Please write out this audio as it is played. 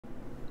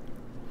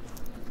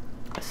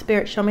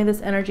Spirit, show me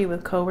this energy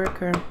with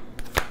Coworker.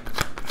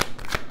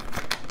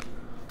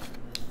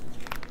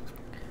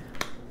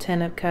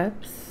 Ten of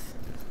Cups.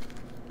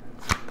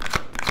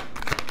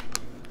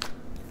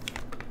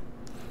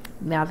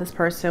 Now this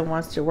person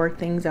wants to work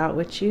things out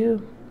with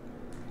you.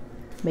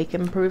 Make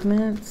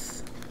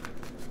improvements.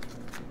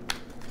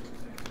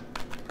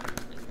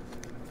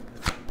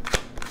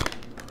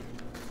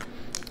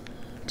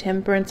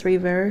 Temperance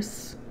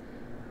reverse.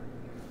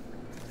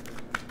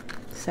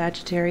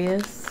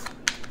 Sagittarius.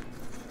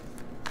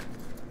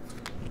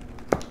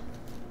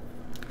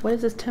 What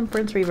is this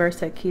Temperance reverse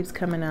that keeps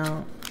coming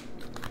out?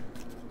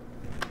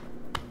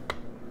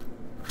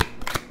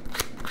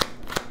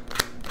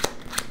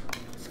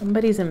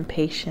 Somebody's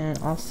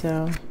impatient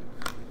also.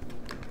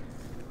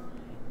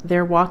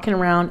 They're walking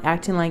around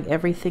acting like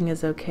everything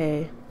is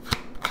okay.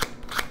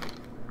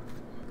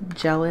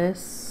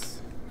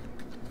 Jealous.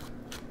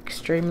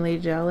 Extremely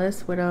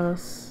jealous. What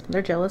else?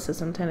 They're jealous of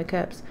some Ten of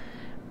Cups.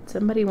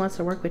 Somebody wants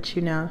to work with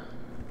you now.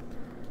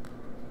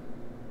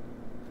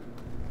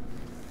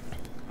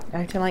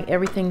 Acting like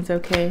everything's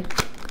okay.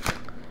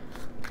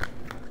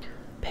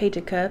 Page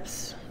of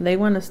Cups. They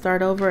want to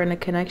start over in a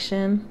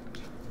connection.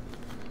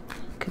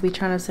 Could be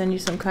trying to send you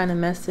some kind of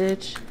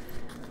message.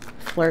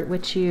 Flirt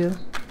with you.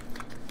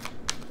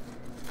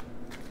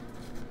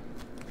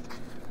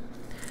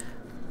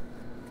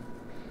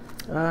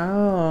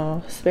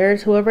 Oh,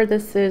 Spirit, whoever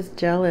this is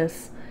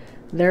jealous.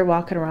 They're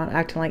walking around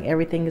acting like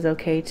everything is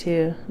okay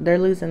too. They're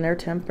losing their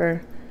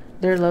temper.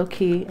 They're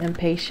low-key,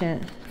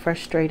 impatient,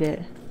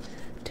 frustrated.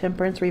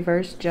 Temperance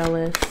reverse,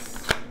 jealous.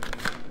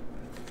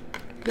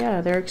 Yeah,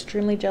 they're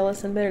extremely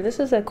jealous and bitter. This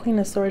is a Queen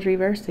of Swords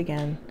reverse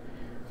again.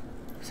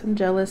 Some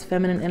jealous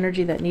feminine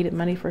energy that needed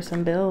money for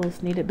some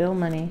bills, needed bill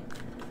money.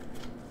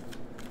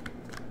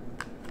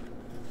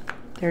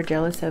 They're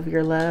jealous of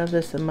your love,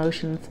 this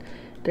emotions.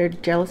 They're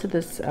jealous of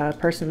this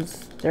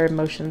their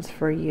emotions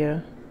for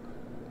you.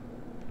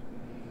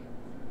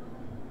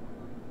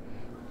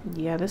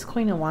 Yeah, this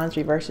Queen of Wands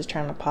reverse is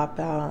trying to pop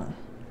out.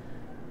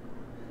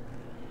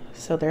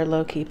 So they're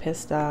low-key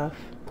pissed off.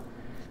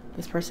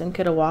 This person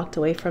could have walked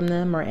away from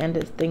them or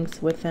ended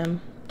things with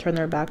them, turned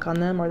their back on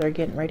them, or they're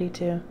getting ready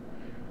to.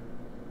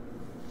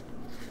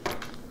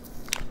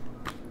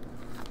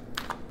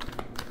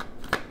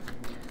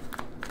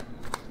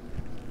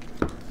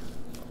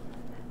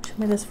 Show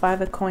me this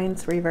Five of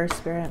Coins reverse,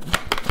 Spirit.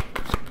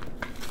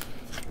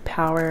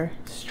 Power,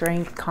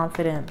 strength,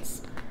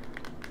 confidence.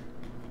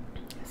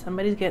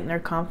 Somebody's getting their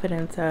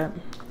confidence up.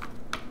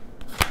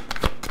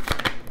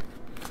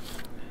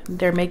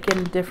 They're making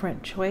a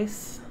different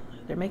choice.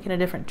 They're making a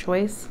different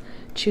choice.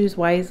 Choose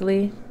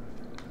wisely.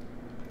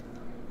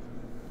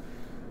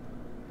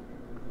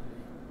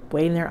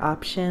 Weighing their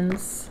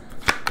options.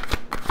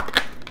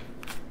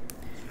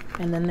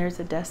 And then there's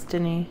a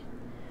destiny.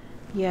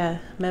 Yeah,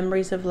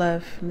 memories of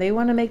love. They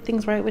want to make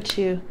things right with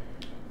you.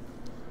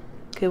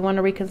 Could want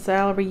to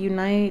reconcile,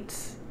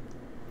 reunite.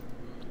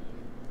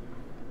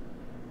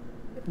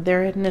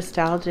 They're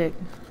nostalgic.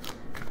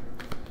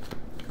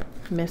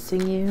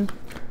 Missing you.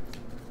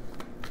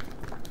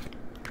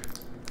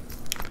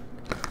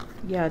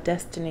 Yeah,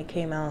 destiny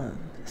came out.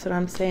 That's what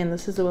I'm saying.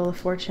 This is the Wheel of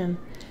Fortune.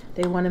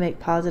 They want to make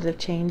positive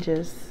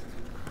changes.